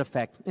opposite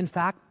effect. In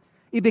fact,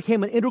 it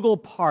became an integral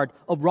part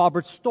of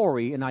Robert's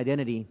story and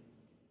identity.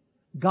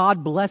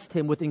 God blessed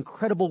him with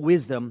incredible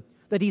wisdom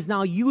that he's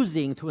now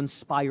using to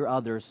inspire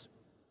others.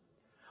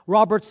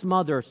 Robert's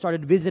mother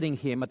started visiting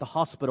him at the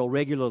hospital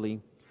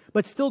regularly,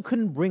 but still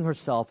couldn't bring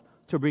herself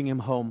to bring him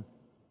home.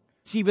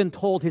 She even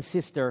told his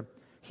sister,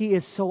 "He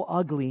is so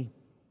ugly."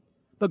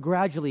 But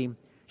gradually,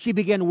 she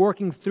began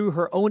working through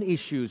her own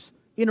issues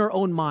in her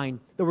own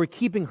mind that were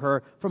keeping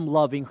her from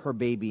loving her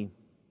baby.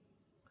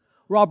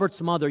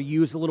 Robert's mother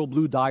used a little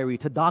blue diary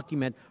to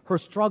document her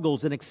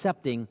struggles in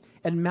accepting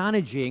and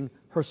managing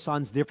her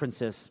son's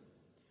differences.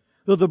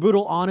 Though the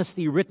brutal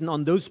honesty written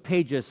on those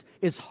pages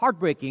is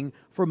heartbreaking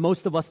for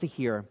most of us to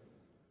hear,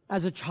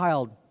 as a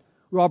child,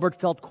 Robert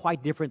felt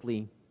quite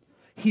differently.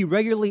 He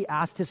regularly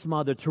asked his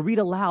mother to read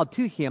aloud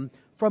to him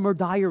from her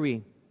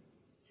diary,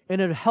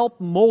 and it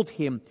helped mold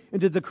him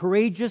into the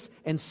courageous,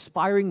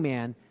 inspiring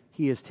man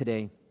he is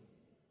today.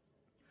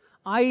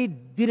 I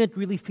didn't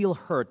really feel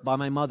hurt by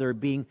my mother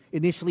being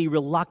initially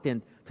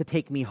reluctant to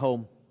take me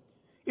home.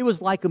 It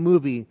was like a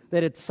movie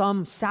that had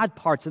some sad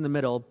parts in the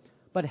middle,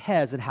 but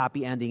has a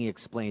happy ending, he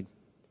explained.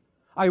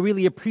 I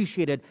really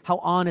appreciated how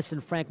honest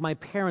and frank my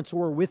parents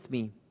were with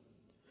me.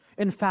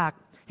 In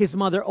fact, his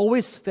mother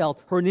always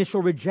felt her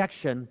initial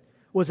rejection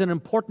was an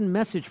important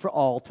message for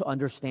all to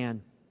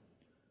understand.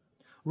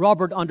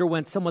 Robert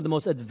underwent some of the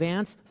most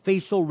advanced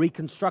facial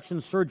reconstruction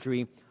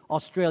surgery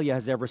Australia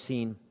has ever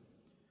seen.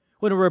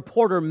 When a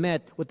reporter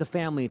met with the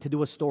family to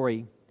do a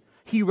story,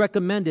 he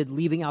recommended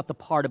leaving out the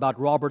part about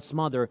Robert's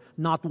mother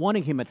not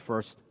wanting him at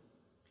first.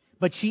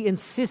 But she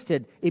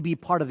insisted it be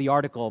part of the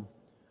article,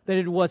 that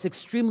it was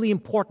extremely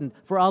important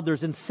for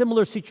others in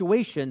similar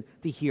situation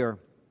to hear.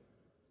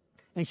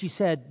 And she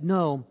said,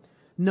 no,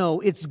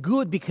 it's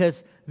good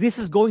because this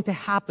is going to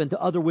happen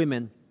to other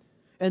women,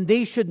 and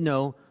they should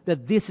know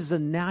that this is a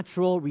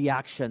natural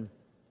reaction.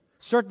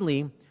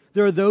 Certainly,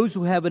 there are those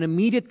who have an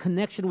immediate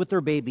connection with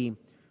their baby,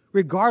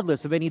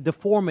 regardless of any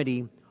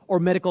deformity or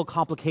medical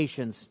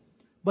complications.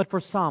 But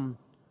for some,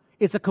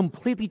 it's a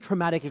completely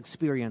traumatic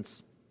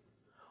experience.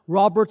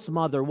 Robert's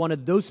mother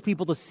wanted those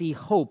people to see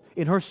hope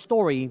in her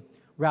story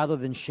rather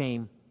than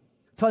shame.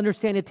 To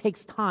understand it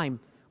takes time,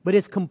 but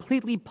it's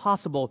completely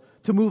possible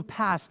to move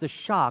past the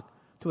shock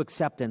to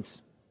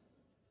acceptance.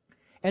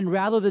 And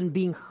rather than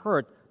being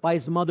hurt by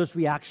his mother's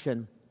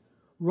reaction,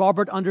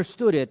 Robert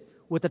understood it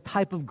with a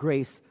type of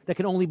grace that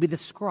can only be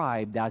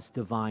described as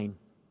divine.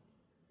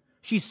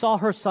 She saw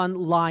her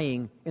son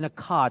lying in a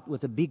cot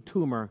with a big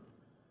tumor,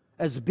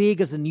 as big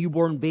as a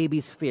newborn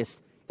baby's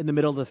fist in the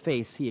middle of the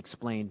face, he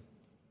explained.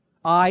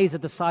 Eyes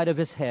at the side of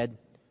his head,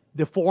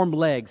 deformed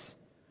legs,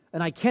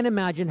 and I can't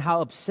imagine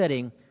how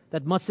upsetting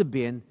that must have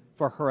been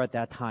for her at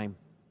that time.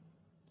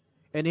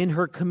 And in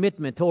her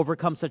commitment to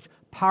overcome such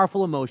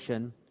powerful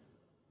emotion,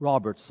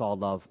 Robert saw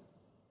love.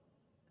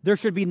 There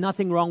should be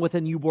nothing wrong with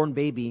a newborn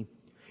baby.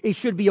 It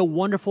should be a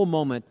wonderful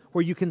moment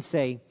where you can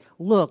say,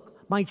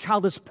 look, my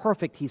child is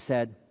perfect, he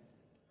said.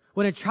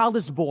 When a child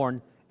is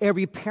born,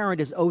 every parent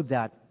is owed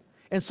that.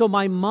 And so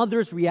my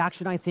mother's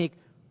reaction, I think,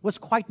 was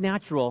quite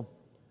natural.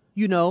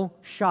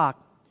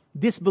 Shock,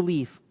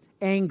 disbelief,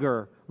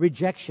 anger,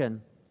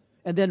 rejection,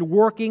 and then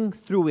working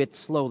through it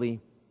slowly.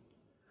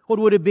 What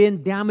would have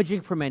been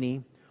damaging for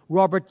many,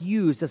 Robert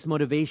used as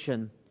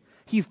motivation.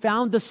 He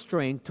found the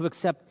strength to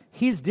accept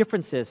his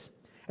differences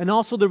and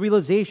also the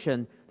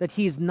realization that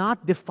he is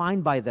not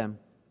defined by them.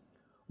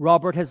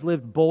 Robert has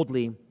lived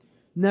boldly,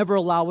 never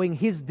allowing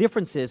his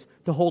differences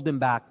to hold him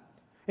back.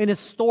 And his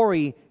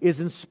story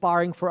is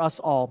inspiring for us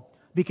all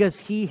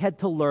because he had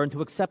to learn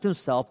to accept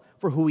himself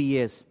for who he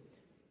is.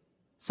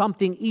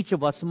 Something each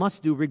of us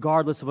must do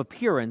regardless of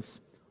appearance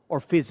or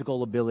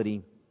physical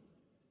ability.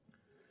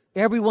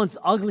 Everyone's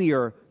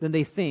uglier than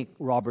they think,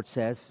 Robert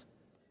says.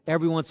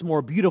 Everyone's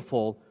more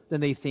beautiful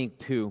than they think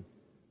too.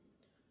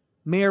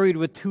 Married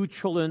with 2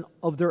 children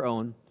of their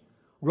own,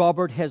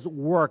 Robert has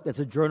worked as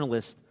a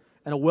journalist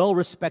and a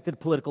well-respected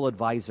political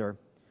advisor.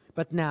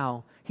 But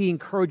now he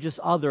encourages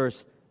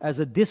others as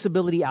a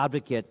disability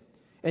advocate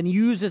and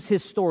uses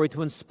his story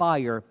to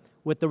inspire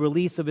with the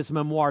release of his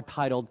memoir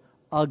titled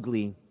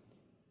Ugly,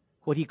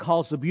 what he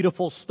calls the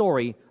beautiful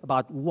story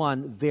about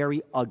one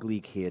very ugly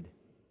kid.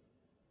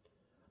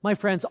 My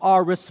friends,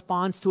 our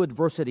response to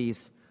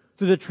adversities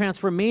through the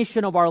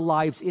transformation of our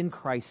lives in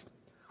Christ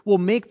will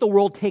make the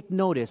world take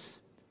notice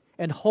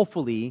and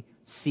hopefully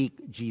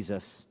seek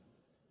Jesus.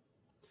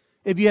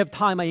 If you have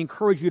time, I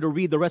encourage you to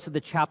read the rest of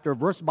the chapter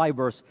verse by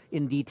verse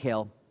in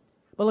detail.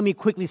 But let me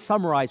quickly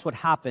summarize what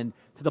happened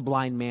to the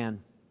blind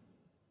man.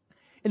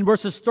 In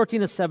verses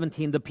 13 to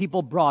 17, the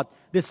people brought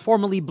this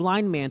formerly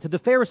blind man to the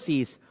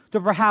Pharisees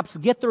to perhaps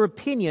get their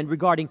opinion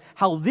regarding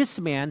how this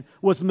man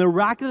was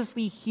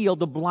miraculously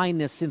healed of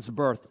blindness since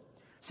birth,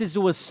 since it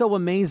was so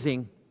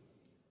amazing.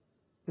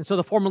 And so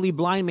the formerly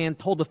blind man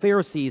told the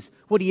Pharisees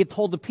what he had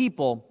told the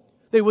people,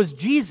 that it was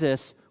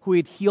Jesus who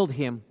had healed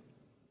him.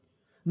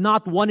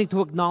 Not wanting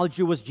to acknowledge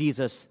it was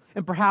Jesus,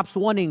 and perhaps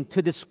wanting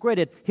to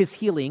discredit his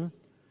healing,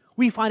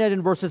 we find out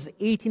in verses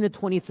 18 to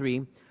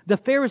 23, the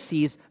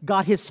Pharisees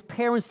got his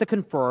parents to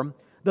confirm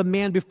the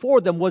man before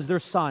them was their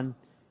son,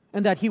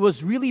 and that he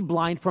was really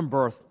blind from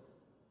birth.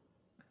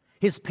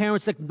 His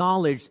parents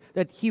acknowledged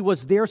that he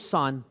was their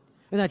son,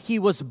 and that he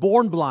was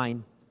born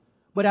blind.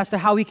 But as to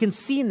how he can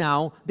see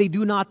now, they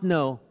do not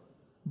know.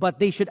 But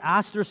they should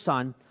ask their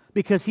son,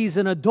 because he's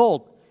an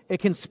adult and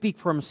can speak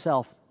for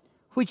himself,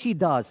 which he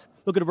does.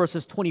 Look at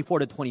verses 24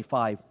 to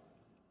 25.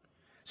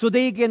 So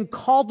they again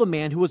called the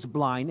man who was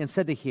blind and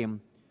said to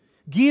him,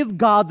 "Give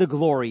God the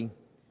glory.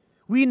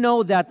 We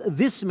know that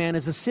this man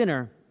is a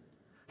sinner."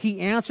 He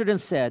answered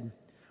and said,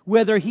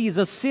 "Whether he is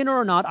a sinner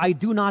or not, I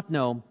do not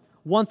know.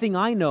 One thing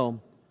I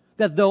know,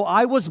 that though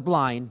I was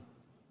blind,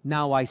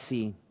 now I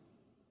see."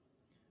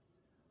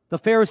 The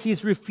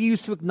Pharisees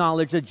refused to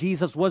acknowledge that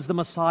Jesus was the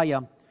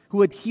Messiah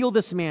who had healed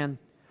this man,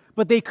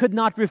 but they could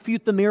not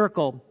refute the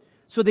miracle.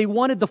 So they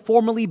wanted the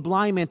formerly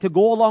blind man to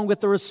go along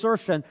with their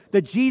assertion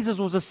that Jesus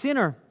was a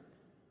sinner,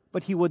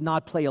 but he would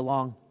not play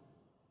along.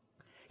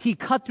 He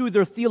cut through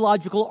their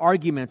theological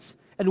arguments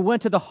and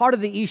went to the heart of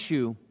the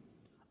issue.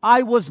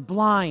 I was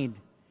blind,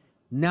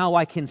 now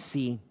I can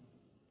see.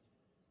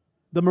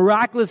 The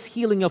miraculous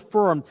healing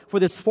affirmed for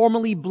this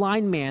formerly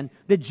blind man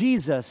that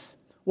Jesus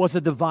was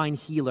a divine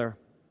healer.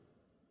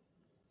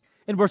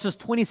 In verses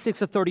 26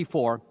 to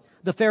 34,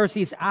 The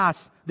Pharisees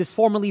asked this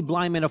formerly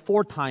blind man a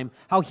fourth time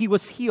how he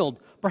was healed,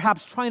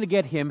 perhaps trying to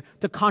get him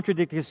to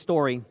contradict his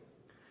story.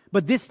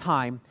 But this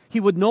time, he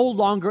would no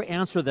longer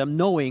answer them,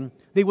 knowing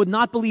they would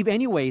not believe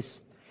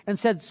anyways, and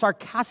said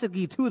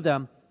sarcastically to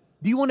them,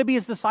 "Do you want to be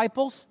his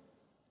disciples?"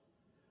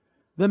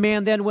 The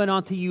man then went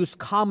on to use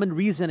common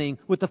reasoning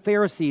with the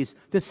Pharisees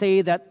to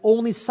say that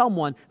only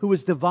someone who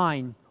is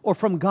divine or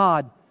from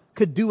God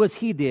could do as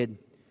he did,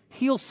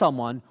 heal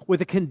someone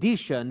with a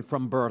condition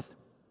from birth.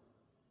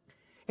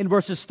 In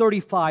verses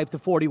 35 to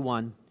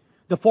 41,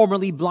 the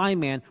formerly blind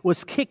man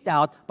was kicked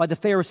out by the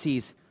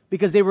Pharisees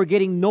because they were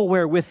getting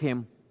nowhere with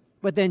him.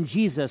 But then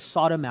Jesus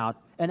sought him out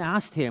and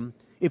asked him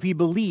if he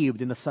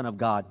believed in the Son of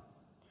God.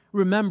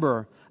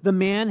 Remember, the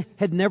man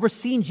had never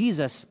seen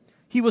Jesus.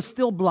 He was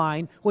still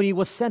blind when he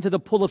was sent to the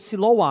pool of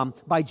Siloam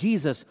by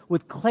Jesus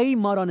with clay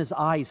mud on his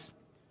eyes.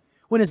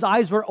 When his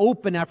eyes were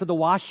open after the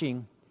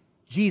washing,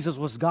 Jesus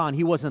was gone.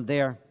 He wasn't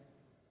there.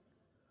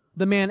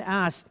 The man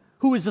asked,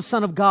 "Who is the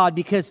Son of God?"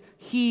 because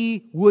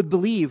he would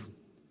believe.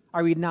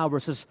 I read now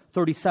verses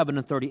 37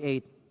 and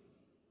 38.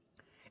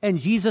 And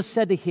Jesus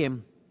said to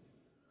him,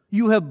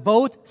 "You have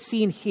both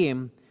seen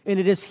him, and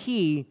it is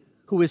he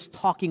who is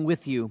talking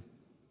with you."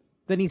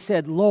 Then he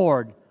said,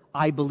 "Lord,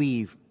 I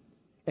believe."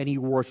 And he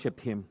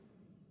worshiped him.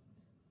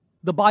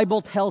 The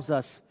Bible tells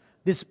us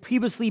this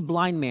previously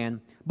blind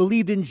man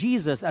believed in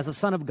Jesus as the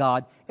Son of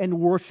God and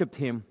worshiped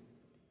him.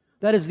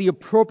 That is the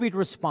appropriate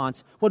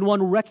response when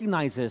one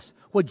recognizes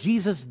what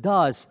Jesus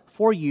does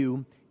for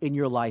you in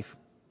your life.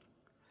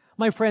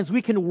 My friends,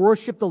 we can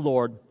worship the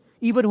Lord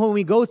even when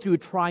we go through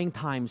trying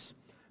times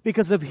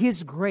because of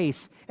His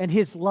grace and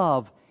His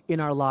love in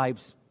our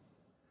lives.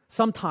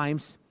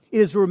 Sometimes it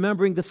is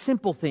remembering the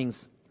simple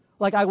things,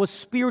 like I was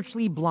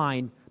spiritually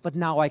blind, but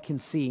now I can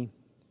see.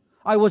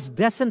 I was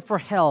destined for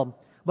hell,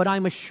 but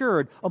I'm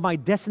assured of my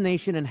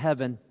destination in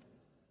heaven.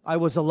 I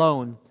was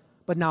alone,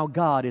 but now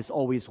God is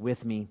always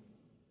with me.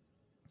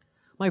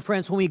 My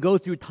friends, when we go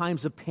through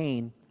times of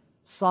pain,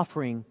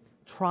 suffering,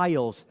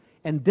 trials,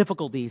 and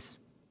difficulties,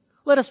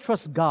 let us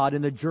trust God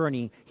in the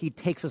journey He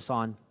takes us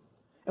on.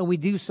 And we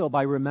do so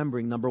by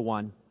remembering, number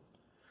one,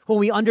 when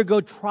we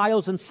undergo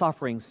trials and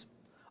sufferings,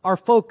 our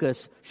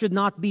focus should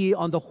not be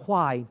on the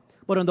why,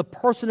 but on the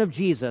person of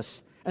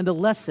Jesus and the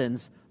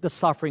lessons the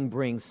suffering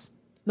brings.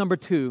 Number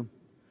two,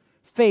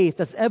 faith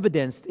as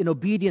evidenced in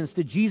obedience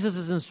to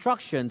Jesus'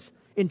 instructions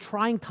in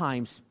trying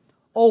times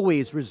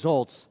always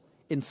results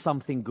in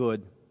something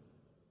good.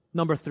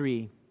 Number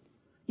three,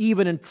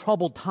 even in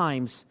troubled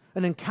times,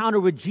 an encounter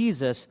with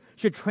Jesus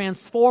should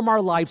transform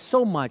our lives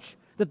so much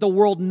that the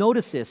world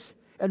notices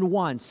and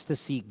wants to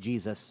seek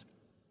Jesus.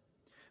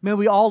 May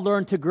we all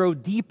learn to grow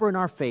deeper in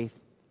our faith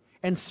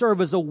and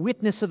serve as a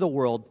witness to the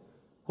world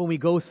when we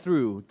go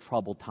through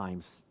troubled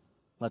times.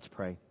 Let's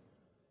pray.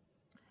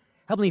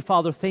 Heavenly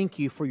Father, thank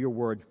you for your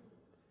word.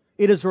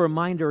 It is a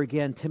reminder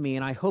again to me,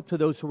 and I hope to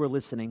those who are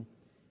listening,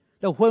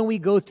 that when we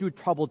go through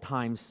troubled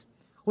times,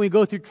 when we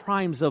go through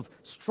times of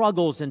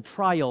struggles and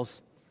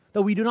trials,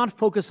 that we do not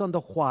focus on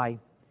the why,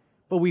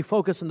 but we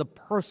focus on the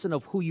person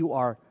of who you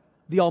are,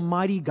 the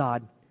Almighty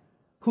God,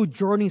 who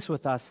journeys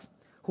with us,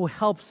 who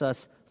helps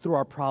us through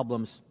our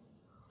problems.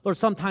 Lord,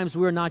 sometimes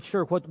we are not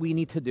sure what we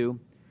need to do.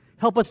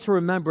 Help us to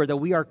remember that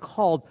we are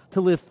called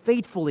to live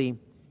faithfully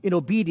in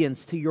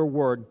obedience to your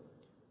word.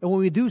 And when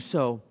we do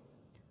so,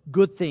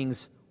 good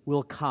things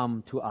will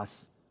come to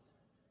us.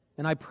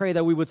 And I pray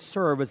that we would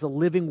serve as a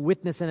living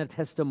witness and a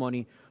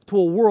testimony to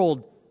a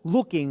world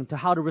looking to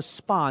how to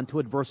respond to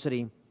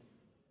adversity.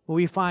 When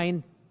we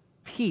find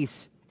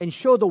peace and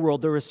show the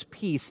world there is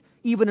peace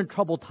even in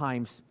troubled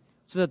times,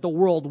 so that the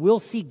world will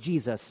seek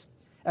Jesus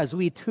as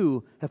we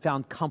too have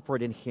found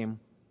comfort in Him.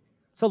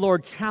 So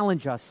Lord,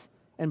 challenge us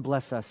and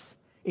bless us.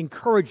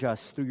 Encourage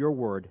us through your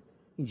word.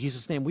 In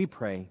Jesus' name we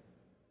pray.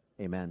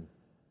 Amen.